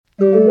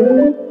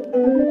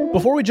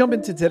Before we jump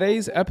into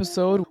today's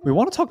episode, we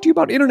want to talk to you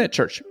about Internet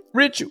Church.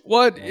 Rich,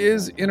 what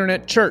is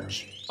Internet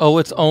Church? Oh,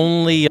 it's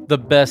only the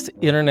best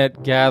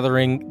internet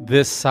gathering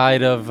this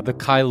side of the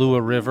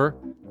Kailua River.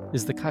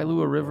 Is the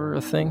Kailua River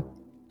a thing?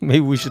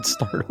 Maybe we should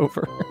start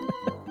over.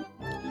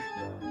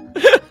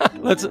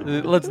 Let's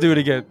do it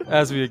again.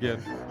 Ask me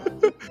again.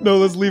 No,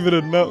 let's leave it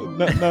in. Now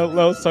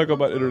let's talk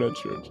about Internet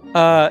Church.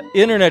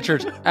 Internet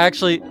Church.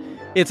 Actually,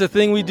 it's a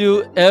thing we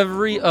do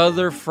every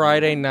other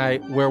Friday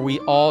night where we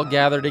all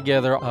gather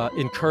together,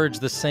 encourage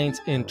the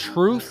saints in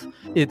truth.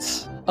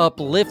 It's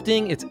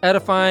uplifting. It's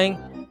edifying.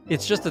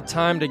 It's just a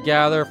time to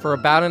gather for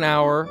about an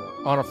hour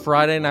on a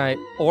Friday night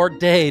or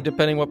day,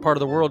 depending what part of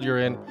the world you're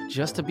in,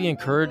 just to be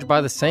encouraged by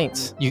the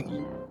saints.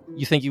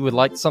 You think you would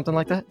like something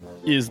like that?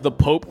 Is the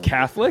Pope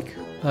Catholic?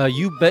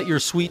 You bet your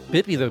sweet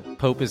bippy the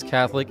Pope is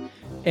Catholic.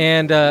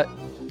 And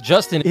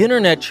Justin,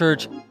 Internet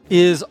Church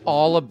is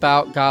all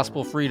about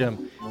gospel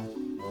freedom.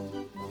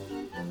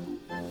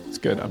 It's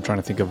good. I'm trying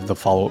to think of the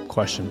follow-up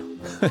question.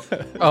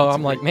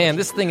 I'm like, man,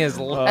 this thing is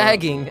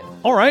lagging.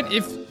 All right.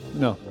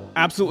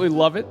 Absolutely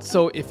love it.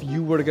 So if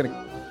you were to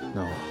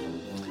No.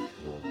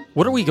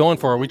 What are we going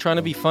for? Are we trying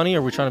to be funny or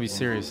are we trying to be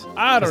serious?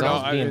 I don't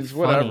know. It's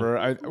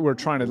whatever. We're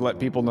trying to let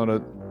people know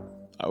to...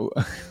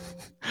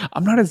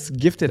 I'm not as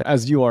gifted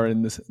as you are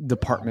in this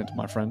department,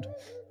 my friend.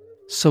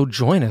 So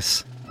join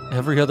us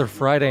every other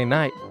Friday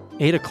night,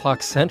 8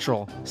 o'clock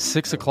Central,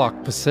 6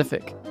 o'clock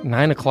Pacific,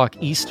 9 o'clock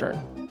Eastern.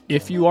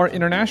 If you are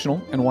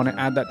international and want to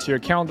add that to your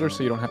calendar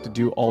so you don't have to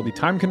do all the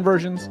time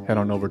conversions, head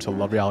on over to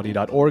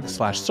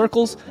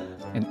lovereality.org/circles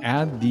and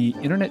add the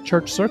Internet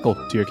Church Circle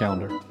to your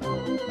calendar.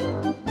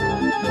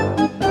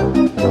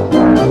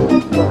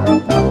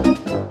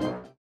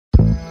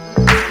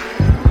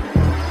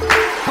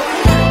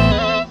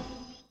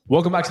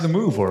 Welcome back to The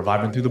Move, where we're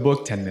vibing through the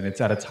book 10 minutes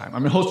at a time.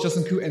 I'm your host,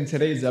 Justin Koo, and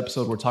today's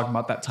episode, we're talking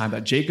about that time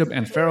that Jacob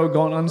and Pharaoh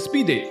gone on a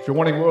speed date. If you're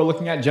wondering what we're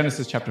looking at,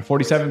 Genesis chapter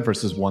 47,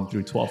 verses 1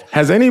 through 12.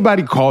 Has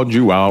anybody called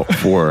you out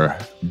for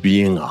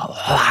being a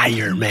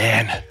liar,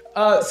 man?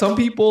 Some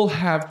people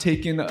have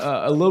taken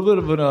a little bit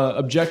of an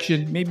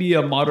objection, maybe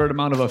a moderate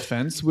amount of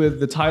offense with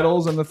the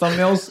titles and the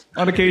thumbnails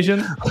on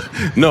occasion.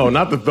 No,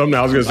 not the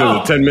thumbnail. I was going to say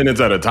the 10 minutes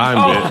at a time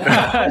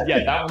bit.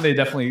 Yeah, that one they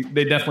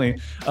definitely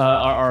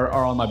are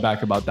on my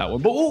back about that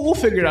one. But we'll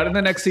figure it out. In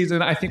the next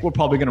season, I think we're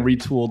probably going to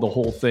retool the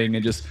whole thing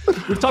and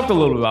we've talked a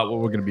little bit about what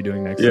we're going to be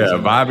doing next season. Yeah,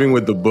 vibing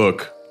with the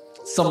book.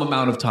 Some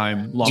amount of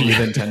time longer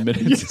than 10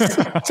 minutes.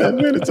 10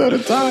 minutes at a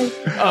time.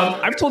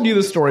 I've told you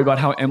the story about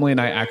how Emily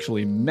and I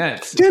actually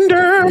met.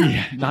 Tinder.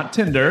 Yeah, not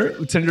Tinder.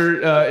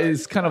 Tinder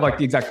is kind of like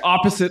the exact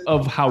opposite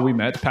of how we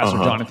met, Pastor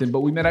Jonathan.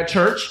 But we met at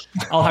church,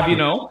 I'll have you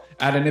know,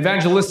 at an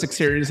evangelistic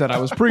series that I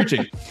was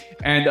preaching.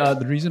 And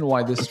the reason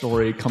why this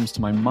story comes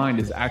to my mind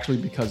is actually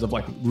because of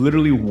like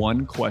literally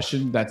one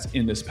question that's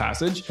in this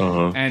passage.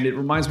 And it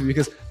reminds me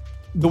because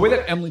the way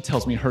that Emily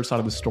tells me her side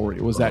of the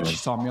story was that she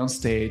saw me on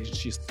stage.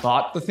 She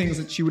thought the things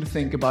that she would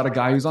think about a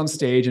guy who's on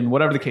stage and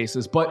whatever the case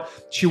is, but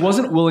she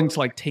wasn't willing to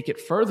like take it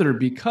further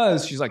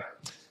because she's like,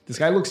 this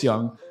guy looks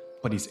young,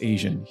 but he's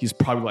Asian. He's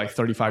probably like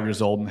 35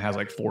 years old and has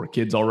like 4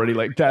 kids already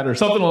like that or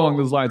something along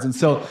those lines. And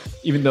so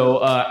even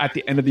though at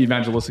the end of the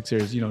evangelistic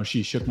series, you know,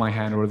 she shook my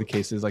hand or whatever the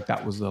case is, like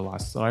that was the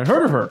last that I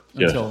heard of her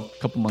until a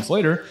couple months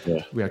later.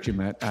 We actually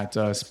met at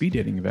a speed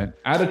dating event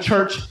at a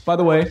church, by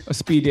the way, a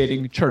speed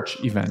dating church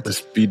event. A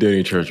speed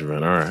dating church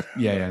event. All right.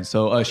 Yeah. And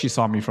so she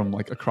saw me from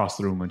like across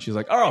the room and she's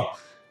like, oh,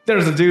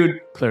 there's a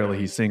dude. Clearly,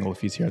 he's single if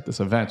he's here at this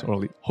event.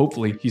 Or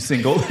hopefully, he's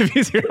single if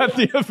he's here at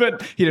the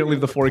event. He didn't leave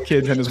the 4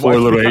 kids and his wife.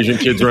 4 little Asian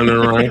kids running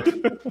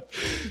around.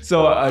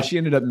 So she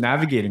ended up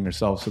navigating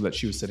herself so that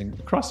she was sitting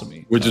across from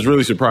me. Which is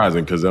really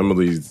surprising because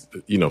Emily's,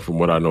 you know, from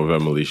what I know of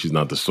Emily, she's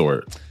not the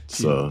sort.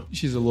 So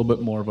she's a little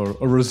bit more of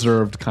a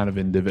reserved kind of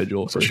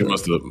individual. So she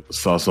must have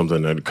saw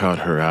something that caught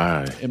her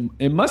eye.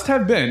 It must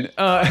have been.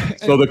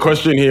 So the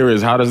question here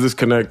is, how does this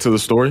connect to the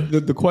story?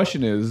 The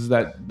question is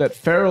that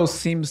Pharaoh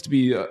seems to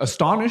be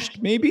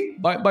astonished, maybe,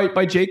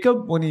 by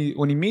Jacob when he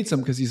meets him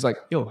because he's like,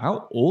 yo,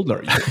 how old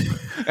are you?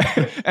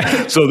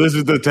 So this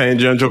is the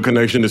tangential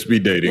connection to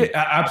speed dating.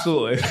 Yeah,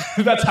 absolutely.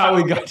 That's how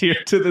we got here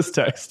to this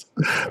text.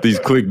 These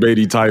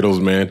clickbaity titles,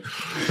 man.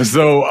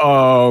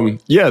 So,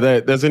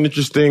 that's an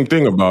interesting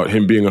thing about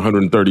him being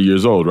 130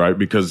 years old, right?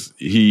 Because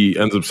he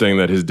ends up saying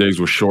that his days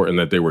were short and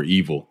that they were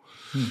evil.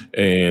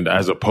 And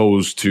as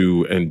opposed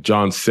to, and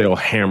John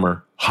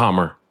Sailhammer,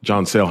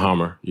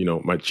 you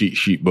know, my cheat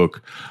sheet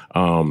book,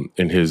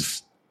 in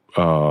his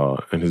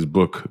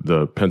book,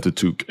 The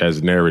Pentateuch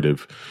as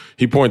Narrative,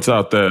 he points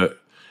out that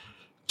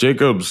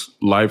Jacob's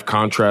life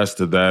contrasts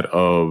to that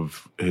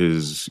of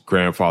his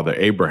grandfather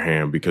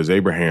Abraham, because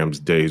Abraham's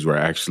days were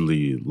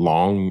actually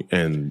long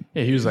and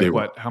he was like,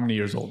 what? How many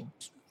years old?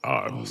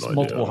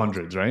 Multiple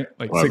hundreds, right?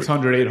 Like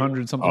 600,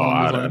 800, something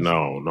along those lines?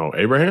 No.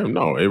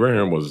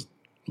 Abraham was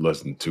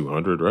less than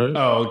 200, right?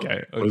 Oh,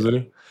 okay. Wasn't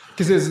he?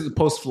 Because this is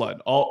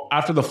post-flood.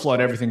 After the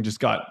flood, everything just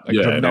got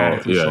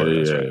dramatically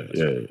shorter.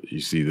 Yeah. You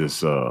see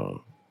this.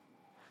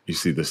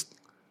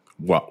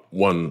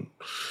 One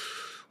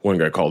one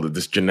guy called it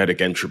this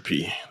genetic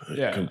entropy.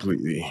 Yeah.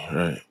 Completely,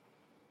 right.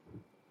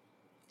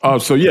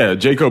 So yeah,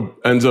 Jacob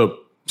ends up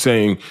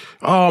saying,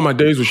 "Oh, my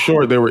days were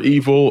short; they were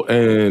evil."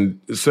 And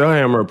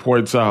Selhammer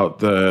points out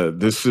that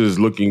this is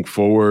looking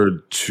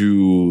forward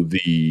to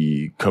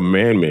the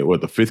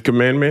commandment, the fifth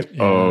commandment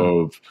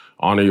of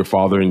honor your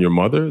father and your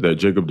mother. That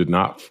Jacob did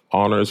not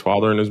honor his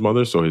father and his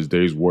mother, so his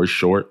days were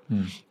short,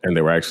 and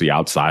they were actually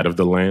outside of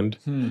the land.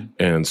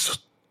 And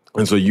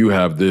so you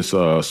have this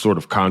sort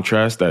of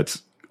contrast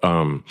that's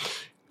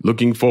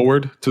looking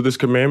forward to this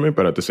commandment,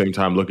 but at the same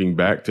time looking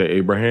back to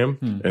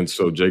Abraham. And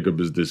so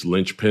Jacob is this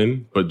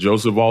linchpin, but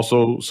Joseph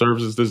also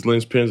serves as this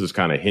linchpin, this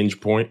kind of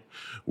hinge point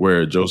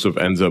where Joseph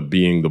ends up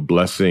being the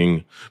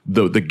blessing,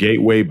 the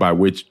gateway by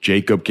which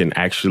Jacob can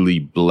actually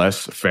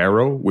bless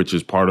Pharaoh, which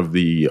is part of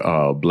the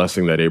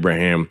blessing that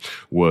Abraham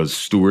was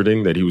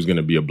stewarding, that he was going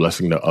to be a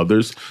blessing to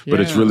others. Yeah.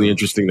 But it's really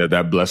interesting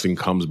that blessing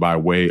comes by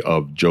way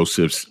of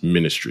Joseph's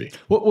ministry.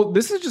 Well,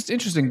 this is just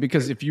interesting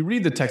because if you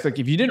read the text, like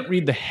if you didn't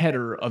read the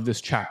header of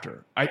this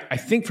chapter, I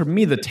think for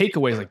me, the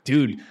takeaway is like,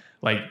 dude,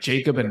 like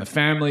Jacob and the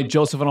family,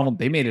 Joseph and all of them,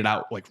 they made it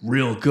out like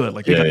real good.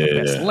 Like they got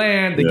the best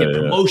land, they get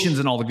promotions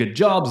and all the good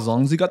jobs as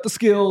long as he got the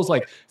skills.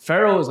 Like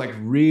Pharaoh is like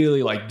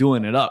really like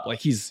doing it up. Like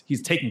he's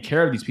taking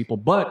care of these people.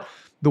 But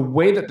the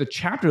way that the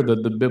chapter,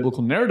 the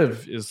biblical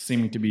narrative is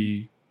seeming to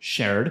be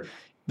shared,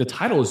 the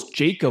title is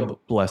Jacob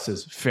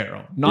blesses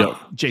Pharaoh,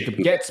 not Jacob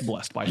gets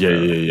blessed by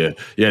Pharaoh.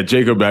 Yeah,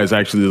 Jacob is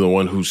actually the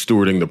one who's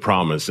stewarding the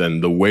promise.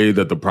 And the way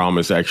that the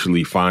promise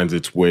actually finds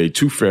its way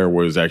to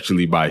Pharaoh is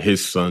actually by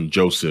his son,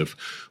 Joseph,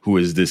 who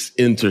is this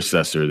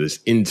intercessor, this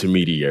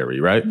intermediary,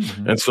 right?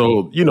 And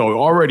so,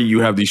 already you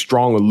have these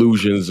strong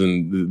allusions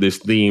and this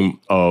theme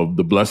of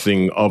the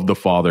blessing of the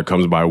father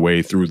comes by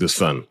way through the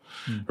son.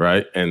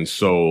 Right. And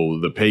so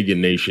the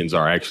pagan nations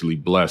are actually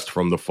blessed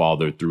from the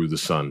Father through the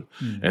Son.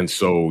 And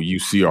so you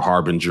see a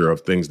harbinger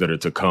of things that are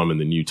to come in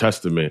the New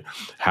Testament,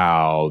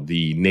 how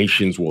the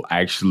nations will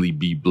actually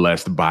be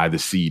blessed by the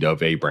seed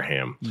of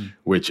Abraham,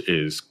 which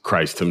is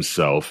Christ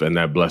himself. And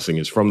that blessing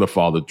is from the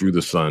Father through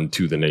the Son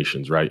to the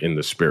nations, right, in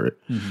the Spirit.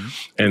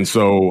 And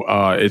so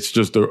it's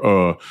just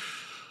a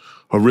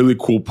really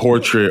cool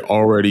portrait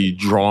already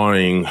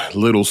drawing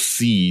little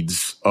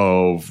seeds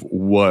of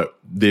what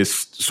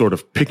this sort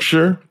of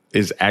picture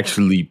is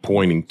actually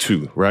pointing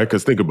to, right?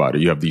 Because think about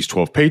it. You have these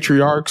 12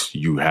 patriarchs,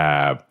 you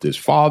have this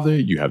father,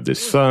 you have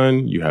this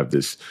son, you have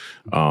this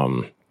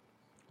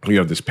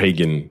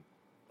pagan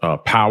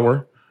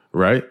power,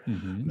 right?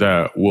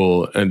 That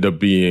will end up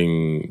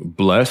being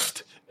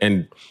blessed.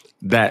 And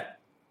that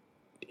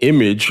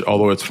image,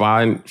 although it's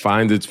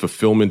finds its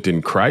fulfillment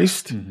in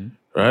Christ,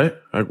 right?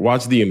 Like,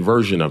 watch the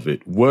inversion of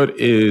it. What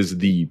is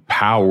the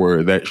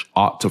power that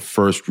ought to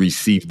first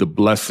receive the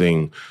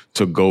blessing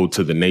to go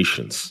to the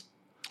nations?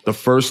 The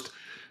first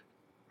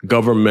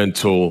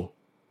governmental,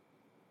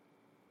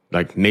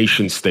 like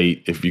nation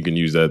state, if you can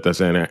use that, that's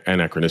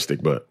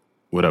anachronistic, but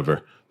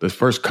whatever. The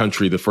first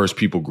country, the first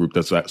people group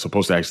that's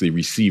supposed to actually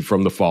receive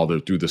from the Father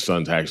through the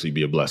Son to actually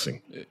be a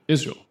blessing.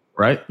 Israel.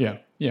 Right? Yeah.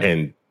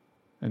 And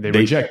they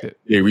reject it.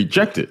 They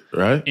reject it,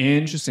 right?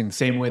 Interesting.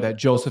 Same way that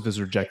Joseph is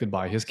rejected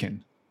by his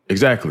kin.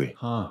 Exactly.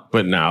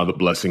 But now the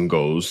blessing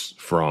goes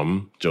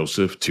from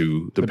Joseph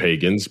to the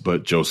pagans,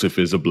 but Joseph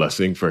is a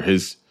blessing for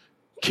his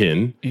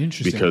kin.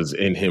 Interesting. Because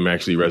in him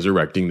actually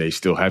resurrecting, they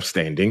still have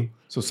standing.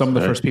 So some of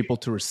the first people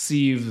to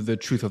receive the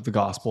truth of the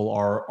gospel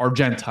are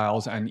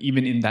Gentiles. And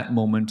even in that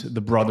moment,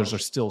 the brothers are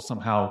still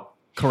somehow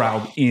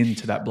corralled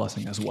into that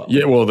blessing as well.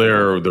 Yeah, well,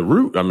 they're the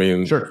root. I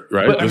mean, sure,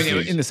 right? But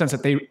in the sense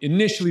that they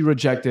initially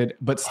rejected,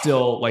 but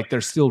still, like,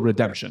 there's still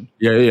redemption.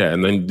 Yeah.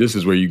 And then this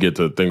is where you get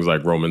to things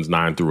like Romans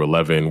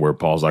 9-11, where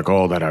Paul's like,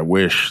 "Oh, that I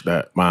wish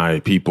that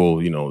my people,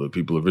 the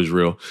people of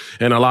Israel."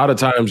 And a lot of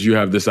times you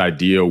have this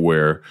idea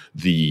where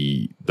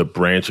the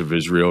branch of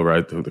Israel,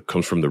 right, that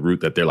comes from the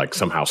root, that they're like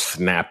somehow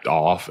snapped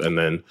off, and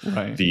then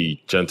the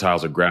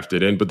Gentiles are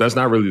grafted in. But that's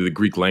not really the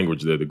Greek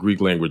language there. The Greek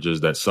language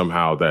is that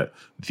somehow that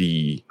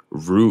the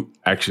root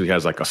actually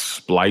has like a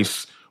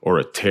splice or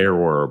a tear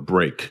or a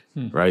break,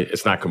 right?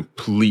 It's not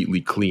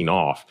completely clean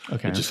off.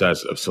 Okay. It just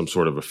has some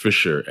sort of a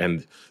fissure,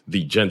 and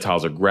the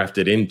Gentiles are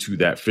grafted into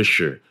that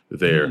fissure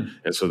there.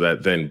 And so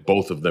that then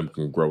both of them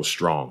can grow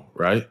strong,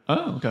 right?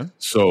 Oh, okay.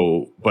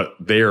 So, but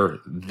they're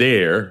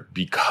there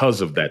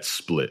because of that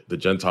split. The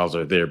Gentiles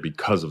are there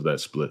because of that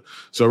split.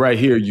 So right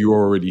here, you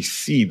already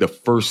see the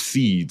first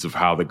seeds of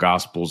how the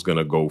gospel is going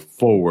to go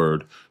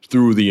forward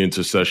through the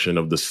intercession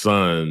of the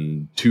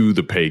Son to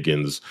the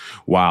pagans,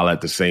 while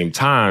at the same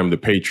time, the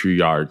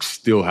patriarchs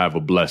still have a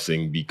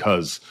blessing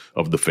because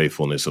of the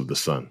faithfulness of the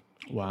Son.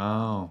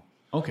 Wow.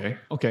 Okay.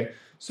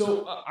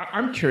 So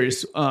I'm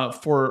curious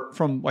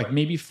from like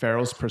maybe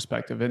Pharaoh's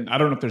perspective, and I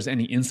don't know if there's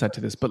any insight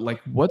to this, but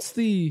like, what's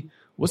the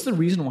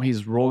reason why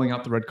he's rolling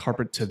out the red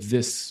carpet to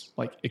this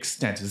like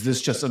extent? Is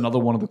this just another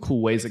one of the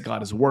cool ways that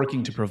God is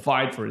working to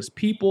provide for his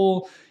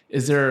people?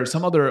 Is there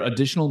some other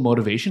additional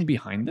motivation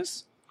behind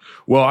this?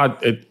 Well,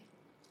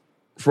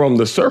 from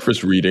the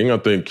surface reading, I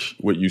think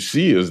what you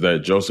see is that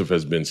Joseph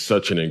has been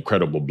such an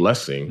incredible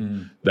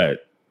blessing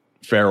that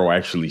Pharaoh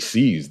actually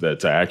sees, that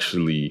to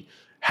actually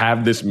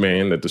have this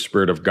man that the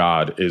Spirit of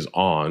God is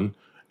on,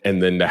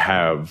 and then to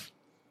have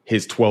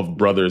his 12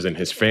 brothers and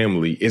his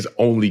family is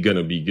only going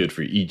to be good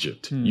for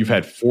Egypt. You've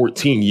had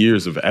 14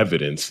 years of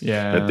evidence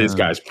that this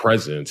guy's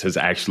presence has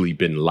actually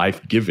been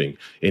life-giving.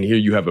 And here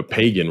you have a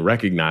pagan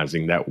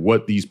recognizing that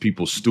what these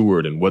people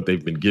steward and what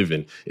they've been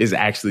given is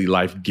actually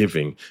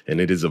life-giving.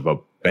 And it is of a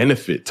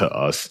benefit to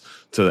us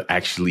to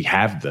actually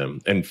have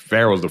them. And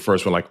Pharaoh's the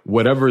first one, like,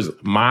 whatever's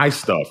my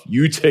stuff,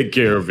 you take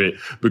care of it,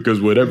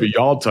 because whatever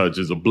y'all touch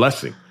is a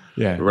blessing.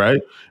 Yeah.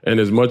 Right. And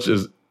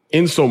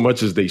in so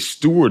much as they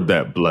steward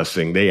that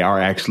blessing, they are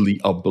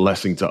actually a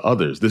blessing to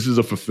others. This is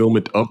a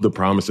fulfillment of the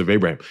promise of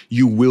Abraham.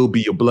 You will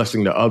be a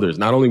blessing to others.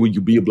 Not only will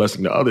you be a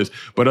blessing to others,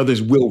 but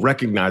others will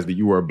recognize that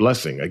you are a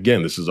blessing.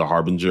 Again, this is a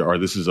harbinger, or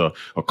this is a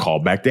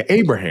callback to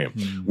Abraham,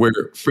 where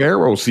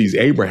Pharaoh sees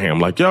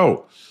Abraham like,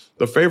 yo,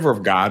 the favor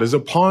of God is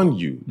upon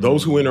you.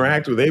 Those who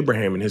interact with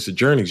Abraham in his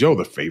journeys,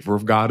 the favor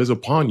of God is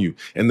upon you.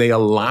 And they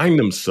align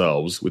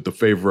themselves with the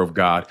favor of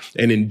God.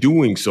 And in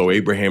doing so,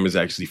 Abraham is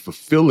actually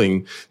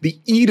fulfilling the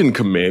Eden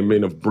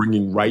commandment of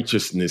bringing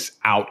righteousness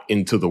out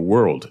into the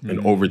world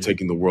and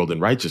overtaking the world in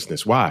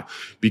righteousness. Why?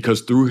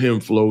 Because through him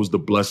flows the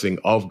blessing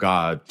of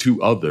God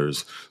to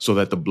others, so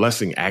that the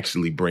blessing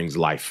actually brings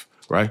life,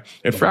 right?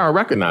 And Pharaoh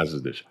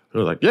recognizes this.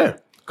 They're like, yeah,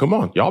 come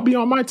on, y'all be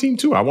on my team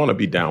too. I want to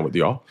be down with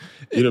y'all.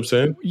 You know what I'm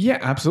saying? Yeah,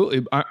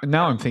 absolutely.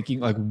 Now I'm thinking,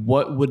 like,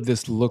 what would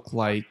this look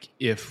like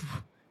if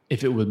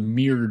it were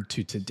mirrored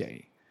to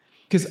today?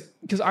 Because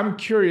I'm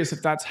curious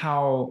if that's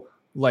how,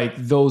 like,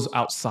 those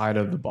outside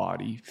of the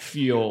body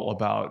feel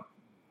about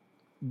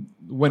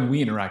when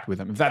we interact with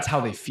them. If that's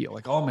how they feel,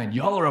 like, oh man,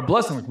 y'all are a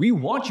blessing. Like, we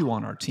want you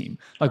on our team.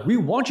 Like, we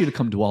want you to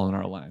come dwell in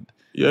our land.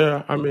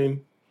 Yeah, I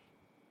mean,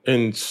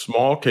 in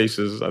small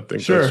cases, I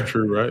think that's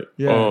true, right?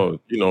 Yeah.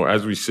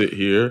 As we sit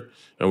here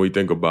and we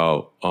think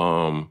about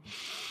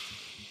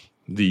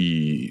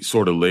the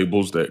sort of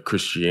labels that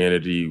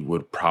Christianity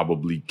would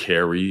probably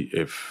carry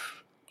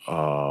if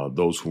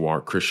those who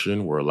aren't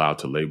Christian were allowed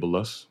to label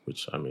us,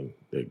 which, I mean,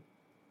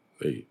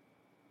 they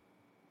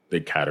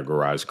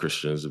categorize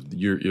Christians. If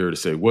you're to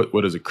say, what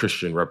does a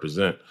Christian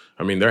represent?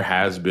 I mean, there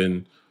has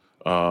been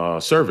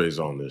surveys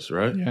on this,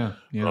 right? Yeah.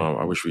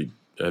 I wish we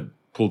had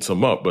pulled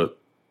some up, but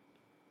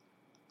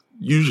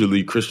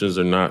usually Christians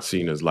are not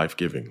seen as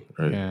life-giving,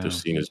 right? Yeah. They're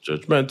seen as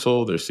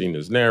judgmental. They're seen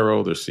as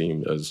narrow. They're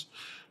seen as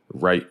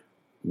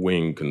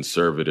right-wing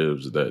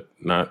conservatives, that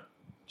not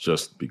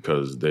just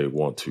because they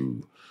want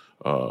to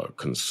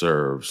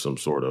conserve some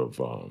sort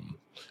of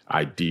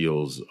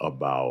ideals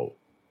about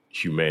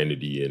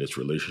humanity and its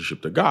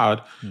relationship to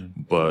God,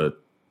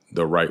 but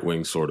the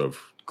right-wing sort of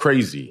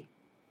crazy.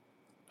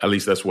 At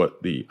least that's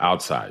what the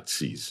outside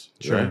sees,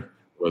 right?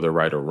 Whether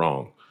right or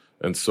wrong.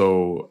 And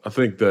so I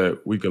think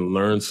that we can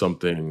learn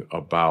something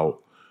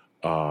about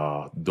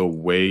the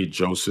way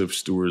Joseph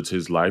stewards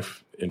his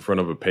life in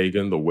front of a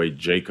pagan, the way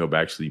Jacob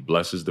actually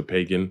blesses the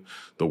pagan,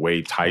 the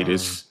way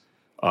Titus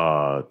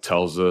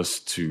tells us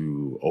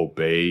to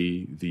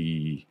obey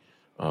the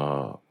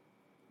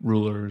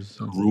rulers,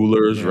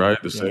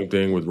 right? The same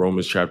thing with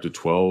Romans chapter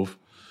 12.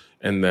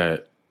 And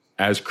that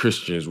as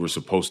Christians, we're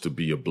supposed to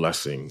be a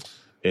blessing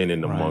in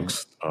and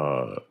amongst,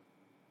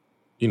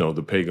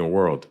 the pagan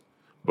world.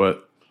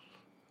 But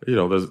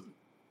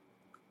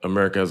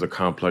America has a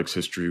complex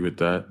history with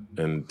that,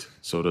 and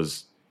so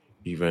does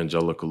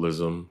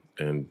evangelicalism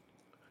and,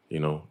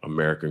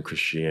 American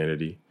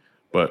Christianity.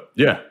 But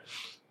yeah,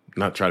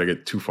 not try to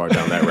get too far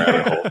down that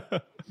rabbit hole.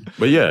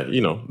 But yeah,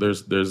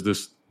 there's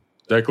this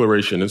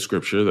declaration in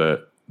Scripture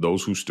that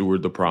those who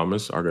steward the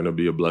promise are going to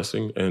be a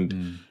blessing.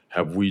 And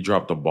have we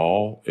dropped the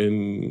ball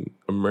in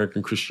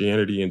American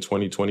Christianity in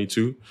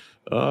 2022?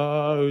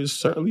 It's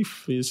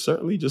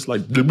certainly just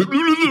like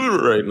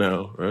right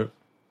now, right?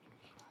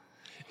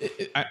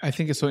 I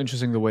think it's so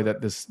interesting the way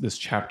that this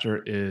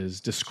chapter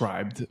is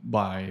described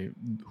by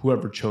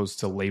whoever chose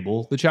to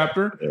label the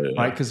chapter,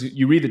 right? Because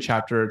you read the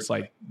chapter, it's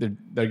like they're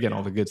getting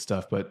all the good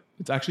stuff, but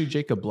it's actually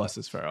Jacob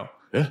blesses Pharaoh.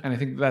 Yeah. And I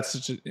think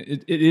that's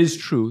it is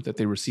true that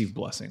they receive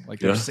blessing. Like,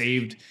 they're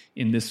saved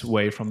in this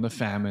way from the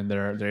famine.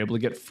 They're able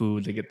to get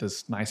food. They get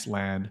this nice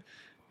land.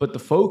 But the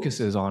focus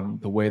is on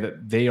the way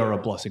that they are a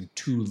blessing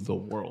to the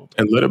world.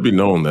 And let it be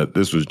known that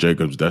this was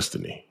Jacob's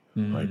destiny.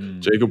 Like,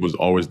 Jacob was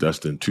always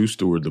destined to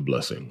steward the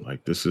blessing.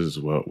 Like, this is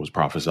what was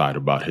prophesied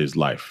about his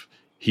life.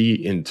 He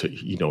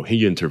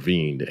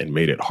intervened and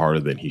made it harder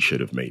than he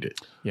should have made it.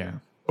 Yeah.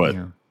 But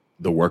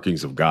the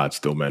workings of God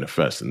still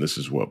manifest. And this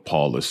is what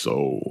Paul is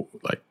so,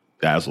 like,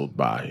 dazzled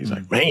by. He's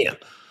like, man,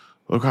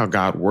 look how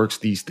God works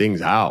these things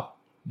out,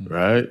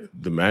 right?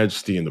 The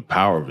majesty and the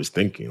power of his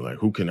thinking. Like,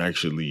 who can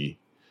actually,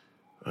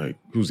 like,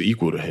 who's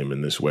equal to him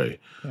in this way?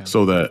 Yeah.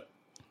 So that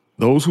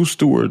those who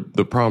steward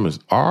the promise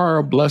are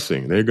a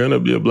blessing. They're going to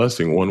be a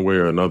blessing one way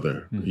or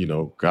another.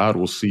 God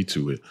will see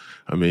to it.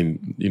 I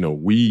mean,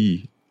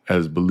 we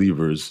as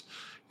believers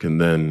can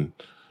then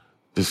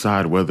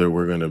decide whether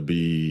we're going to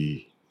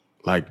be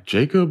like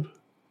Jacob,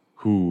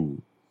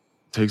 who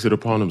takes it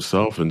upon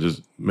himself and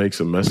just makes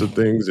a mess of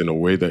things in a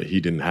way that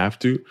he didn't have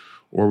to,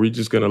 or are we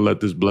just going to let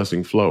this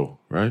blessing flow,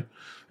 right?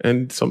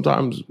 And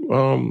sometimes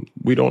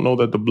we don't know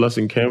that the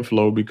blessing can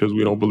flow because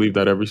we don't believe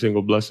that every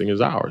single blessing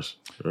is ours,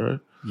 right?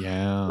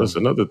 Yeah. That's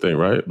another thing,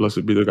 right?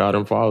 Blessed be the God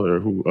and Father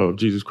of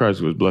Jesus Christ,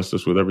 who has blessed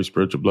us with every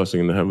spiritual blessing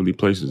in the heavenly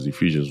places,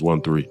 Ephesians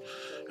 1:3.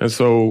 And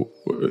so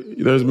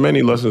there's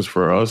many lessons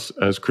for us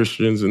as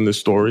Christians in this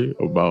story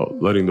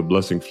about letting the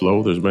blessing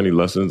flow. There's many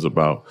lessons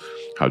about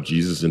how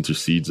Jesus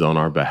intercedes on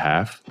our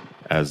behalf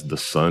as the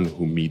Son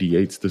who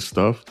mediates this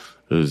stuff.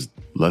 There's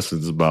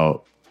lessons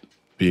about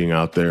being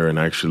out there and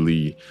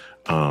actually,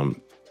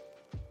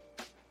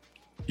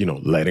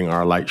 letting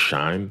our light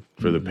shine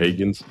for the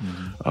pagans.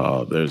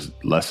 There's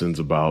lessons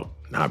about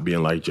not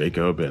being like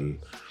Jacob and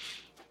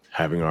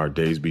having our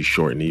days be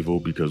short and evil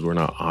because we're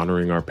not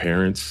honoring our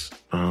parents.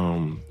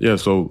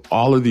 So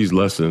all of these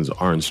lessons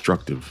are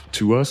instructive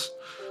to us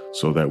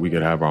so that we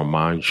could have our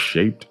minds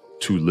shaped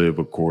to live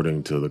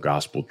according to the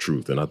gospel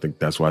truth. And I think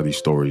that's why these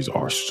stories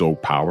are so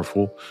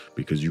powerful,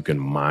 because you can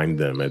mine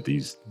them at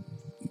these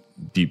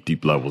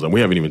deep levels. And we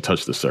haven't even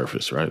touched the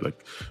surface, right?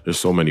 Like there's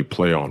so many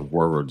play on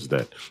words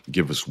that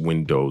give us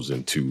windows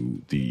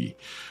into the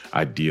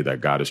idea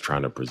that God is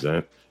trying to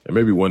present. And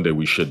maybe one day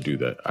we should do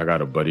that. I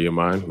got a buddy of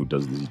mine who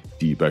does these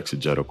deep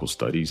exegetical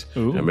studies.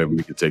 Ooh. And maybe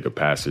we could take a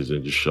passage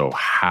and just show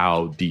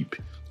how deep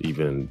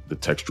even the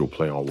textual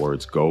play on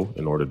words go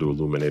in order to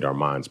illuminate our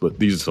minds. But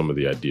these are some of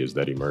the ideas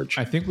that emerge.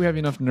 I think we have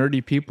enough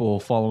nerdy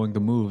people following the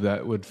move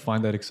that would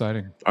find that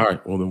exciting. All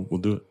right, well then we'll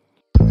do it.